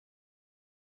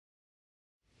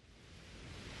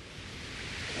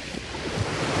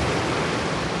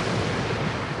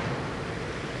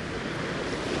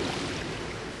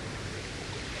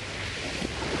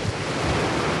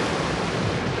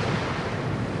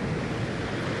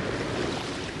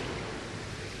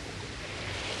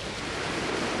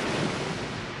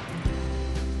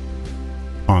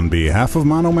On behalf of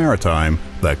Mano Maritime,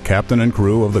 the captain and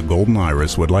crew of the Golden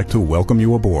Iris would like to welcome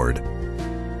you aboard.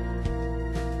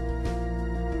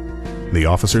 The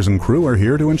officers and crew are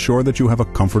here to ensure that you have a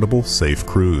comfortable, safe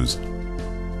cruise.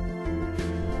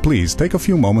 Please take a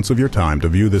few moments of your time to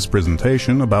view this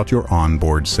presentation about your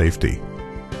onboard safety.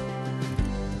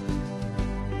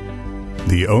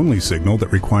 The only signal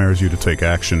that requires you to take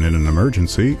action in an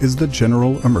emergency is the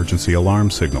general emergency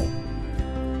alarm signal.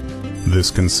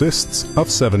 This consists of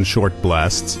 7 short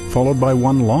blasts followed by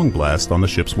 1 long blast on the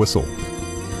ship's whistle.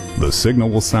 The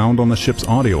signal will sound on the ship's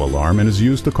audio alarm and is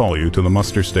used to call you to the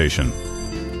muster station.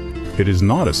 It is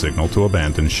not a signal to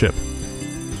abandon ship.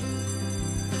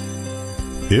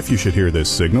 If you should hear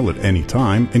this signal at any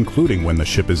time, including when the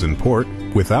ship is in port,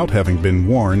 without having been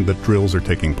warned that drills are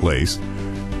taking place,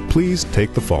 please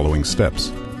take the following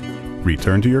steps.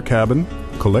 Return to your cabin,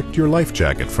 collect your life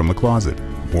jacket from the closet,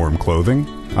 warm clothing,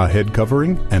 a head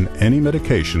covering, and any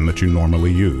medication that you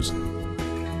normally use,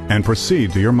 and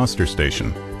proceed to your muster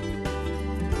station.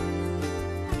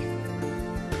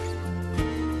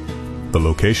 The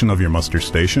location of your muster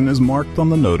station is marked on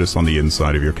the notice on the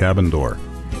inside of your cabin door.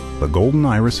 The Golden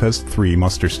Iris has 3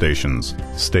 muster stations: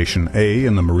 Station A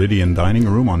in the Meridian Dining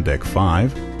Room on Deck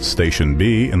 5, Station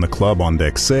B in the Club on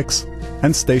Deck 6,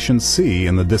 and Station C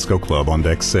in the Disco Club on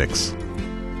Deck 6.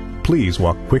 Please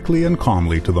walk quickly and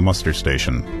calmly to the muster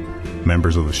station.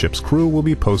 Members of the ship's crew will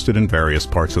be posted in various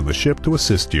parts of the ship to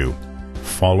assist you.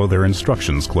 Follow their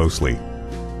instructions closely.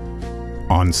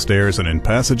 On stairs and in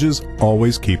passages,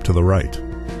 always keep to the right.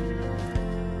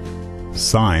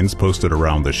 Signs posted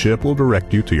around the ship will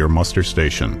direct you to your muster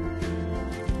station.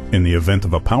 In the event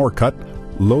of a power cut,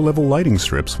 low-level lighting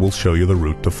strips will show you the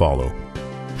route to follow.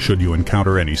 Should you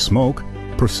encounter any smoke,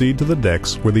 proceed to the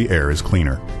decks where the air is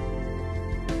cleaner.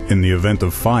 In the event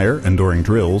of fire and during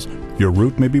drills, your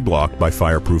route may be blocked by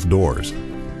fireproof doors.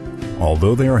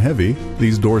 Although they are heavy,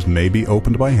 these doors may be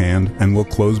opened by hand and will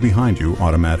close behind you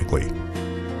automatically.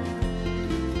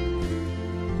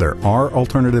 There are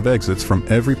alternative exits from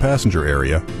every passenger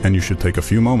area, and you should take a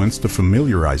few moments to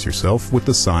familiarize yourself with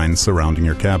the signs surrounding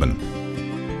your cabin.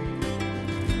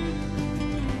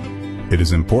 It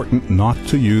is important not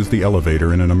to use the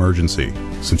elevator in an emergency,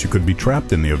 since you could be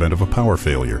trapped in the event of a power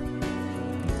failure.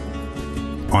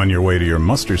 On your way to your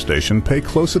muster station, pay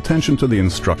close attention to the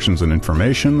instructions and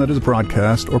information that is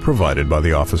broadcast or provided by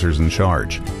the officers in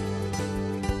charge.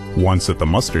 Once at the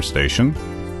muster station,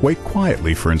 wait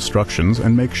quietly for instructions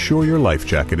and make sure your life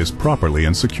jacket is properly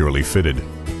and securely fitted.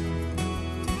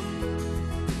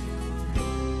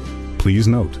 Please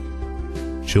note,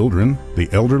 children, the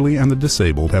elderly, and the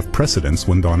disabled have precedence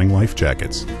when donning life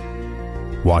jackets.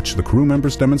 Watch the crew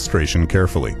member's demonstration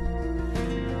carefully.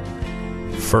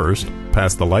 First,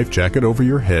 pass the life jacket over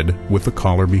your head with the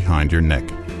collar behind your neck.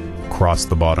 Cross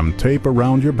the bottom tape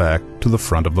around your back to the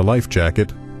front of the life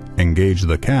jacket, engage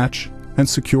the catch, and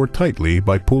secure tightly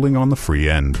by pulling on the free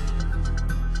end.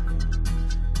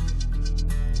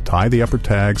 Tie the upper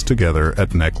tags together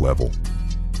at neck level.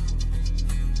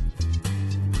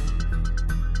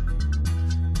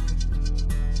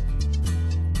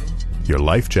 Your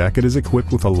life jacket is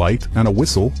equipped with a light and a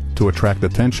whistle to attract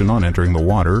attention on entering the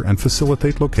water and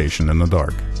facilitate location in the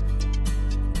dark.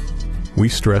 We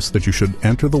stress that you should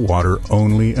enter the water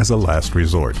only as a last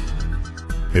resort.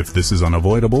 If this is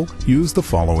unavoidable, use the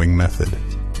following method.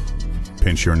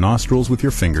 Pinch your nostrils with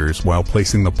your fingers while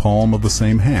placing the palm of the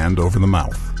same hand over the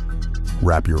mouth.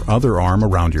 Wrap your other arm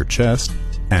around your chest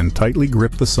and tightly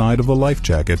grip the side of the life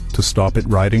jacket to stop it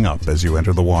riding up as you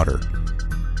enter the water.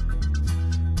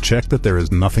 Check that there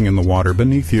is nothing in the water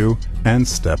beneath you and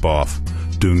step off.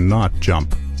 Do not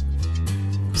jump.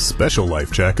 Special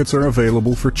life jackets are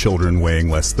available for children weighing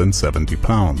less than 70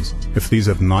 pounds. If these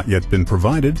have not yet been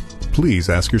provided, please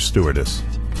ask your stewardess.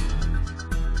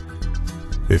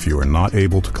 If you are not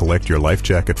able to collect your life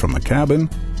jacket from the cabin,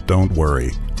 don't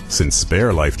worry, since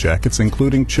spare life jackets,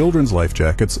 including children's life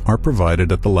jackets, are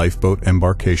provided at the lifeboat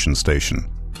embarkation station.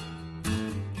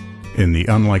 In the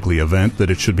unlikely event that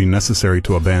it should be necessary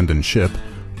to abandon ship,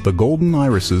 the Golden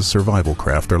Iris's survival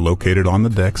craft are located on the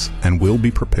decks and will be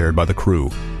prepared by the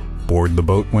crew. Board the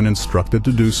boat when instructed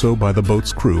to do so by the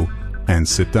boat's crew, and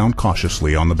sit down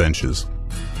cautiously on the benches.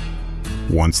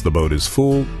 Once the boat is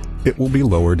full, it will be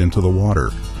lowered into the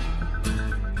water.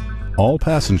 All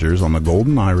passengers on the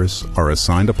Golden Iris are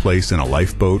assigned a place in a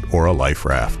lifeboat or a life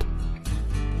raft.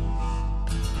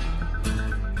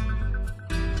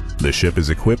 The ship is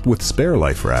equipped with spare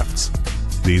life rafts.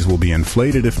 These will be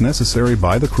inflated if necessary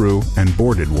by the crew and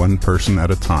boarded one person at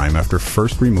a time after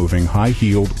first removing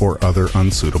high-heeled or other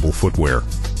unsuitable footwear.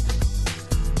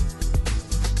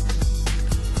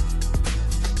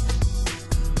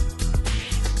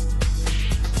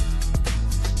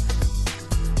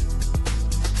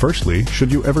 Firstly,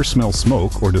 should you ever smell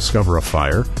smoke or discover a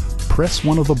fire, press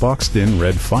one of the boxed-in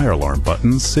red fire alarm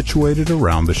buttons situated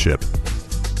around the ship.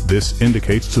 This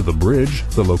indicates to the bridge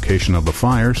the location of the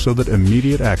fire so that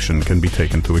immediate action can be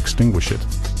taken to extinguish it.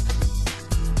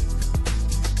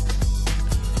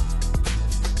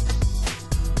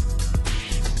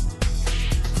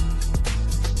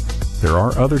 There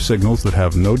are other signals that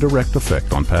have no direct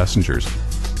effect on passengers.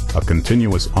 A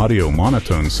continuous audio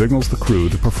monotone signals the crew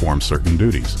to perform certain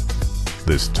duties.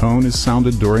 This tone is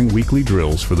sounded during weekly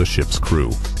drills for the ship's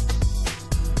crew.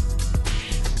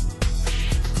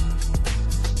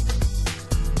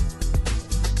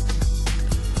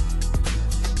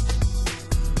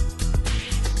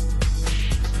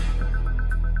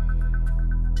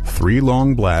 Three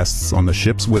long blasts on the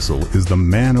ship's whistle is the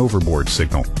man overboard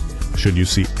signal. Should you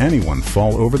see anyone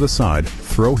fall over the side,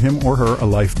 throw him or her a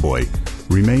lifebuoy.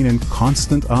 Remain in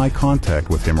constant eye contact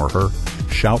with him or her,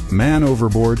 shout man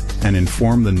overboard, and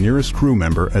inform the nearest crew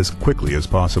member as quickly as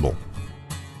possible.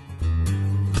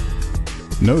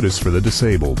 Notice for the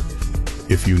disabled.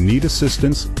 If you need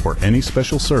assistance or any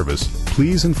special service,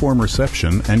 please inform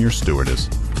reception and your stewardess.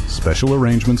 Special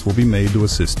arrangements will be made to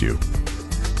assist you.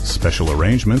 Special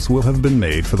arrangements will have been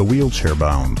made for the wheelchair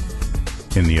bound.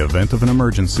 In the event of an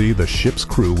emergency, the ship's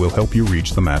crew will help you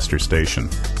reach the master station.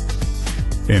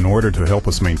 In order to help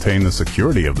us maintain the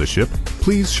security of the ship,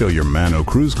 please show your Mano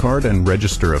cruise card and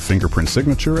register a fingerprint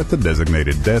signature at the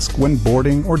designated desk when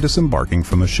boarding or disembarking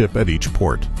from the ship at each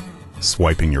port.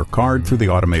 Swiping your card through the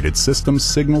automated system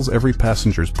signals every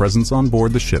passenger's presence on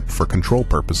board the ship for control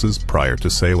purposes prior to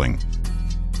sailing.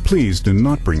 Please do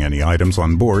not bring any items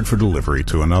on board for delivery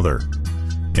to another.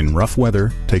 In rough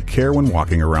weather, take care when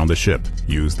walking around the ship.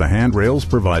 Use the handrails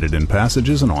provided in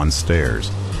passages and on stairs.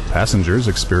 Passengers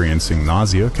experiencing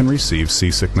nausea can receive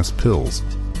seasickness pills.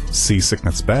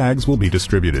 Seasickness bags will be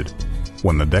distributed.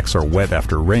 When the decks are wet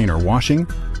after rain or washing,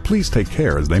 please take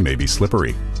care as they may be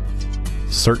slippery.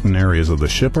 Certain areas of the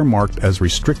ship are marked as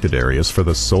restricted areas for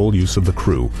the sole use of the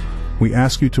crew. We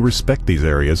ask you to respect these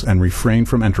areas and refrain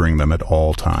from entering them at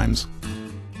all times.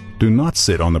 Do not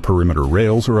sit on the perimeter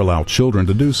rails or allow children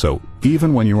to do so,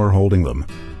 even when you are holding them.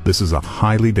 This is a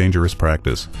highly dangerous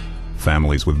practice.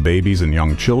 Families with babies and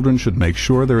young children should make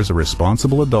sure there is a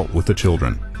responsible adult with the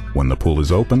children. When the pool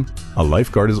is open, a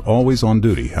lifeguard is always on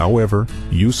duty. However,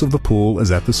 use of the pool is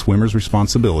at the swimmer's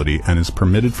responsibility and is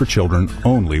permitted for children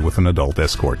only with an adult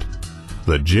escort.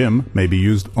 The gym may be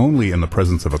used only in the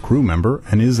presence of a crew member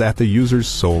and is at the user's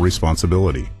sole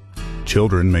responsibility.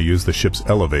 Children may use the ship's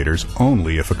elevators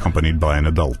only if accompanied by an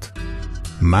adult.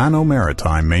 Mano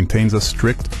Maritime maintains a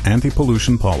strict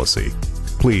anti-pollution policy.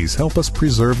 Please help us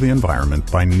preserve the environment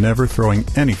by never throwing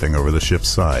anything over the ship's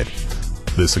side.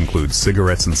 This includes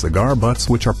cigarettes and cigar butts,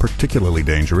 which are particularly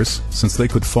dangerous since they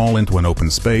could fall into an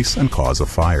open space and cause a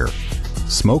fire.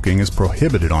 Smoking is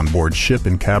prohibited on board ship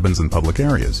in cabins and public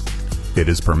areas. It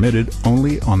is permitted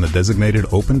only on the designated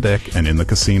open deck and in the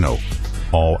casino.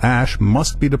 All ash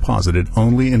must be deposited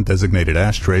only in designated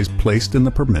ashtrays placed in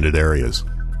the permitted areas.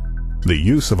 The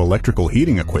use of electrical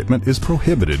heating equipment is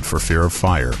prohibited for fear of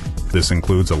fire. This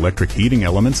includes electric heating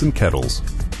elements and kettles.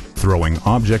 Throwing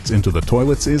objects into the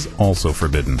toilets is also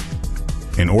forbidden.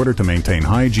 In order to maintain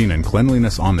hygiene and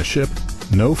cleanliness on the ship,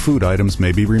 no food items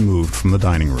may be removed from the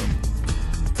dining room.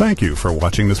 Thank you for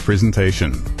watching this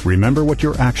presentation. Remember what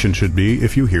your action should be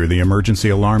if you hear the emergency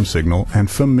alarm signal and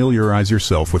familiarize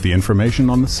yourself with the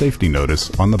information on the safety notice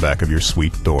on the back of your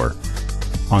suite door.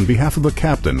 On behalf of the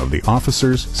captain, of the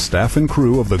officers, staff and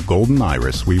crew of the Golden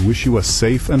Iris, we wish you a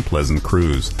safe and pleasant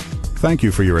cruise. Thank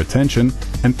you for your attention,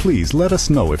 and please let us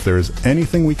know if there is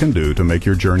anything we can do to make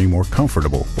your journey more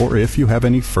comfortable or if you have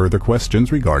any further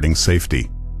questions regarding safety.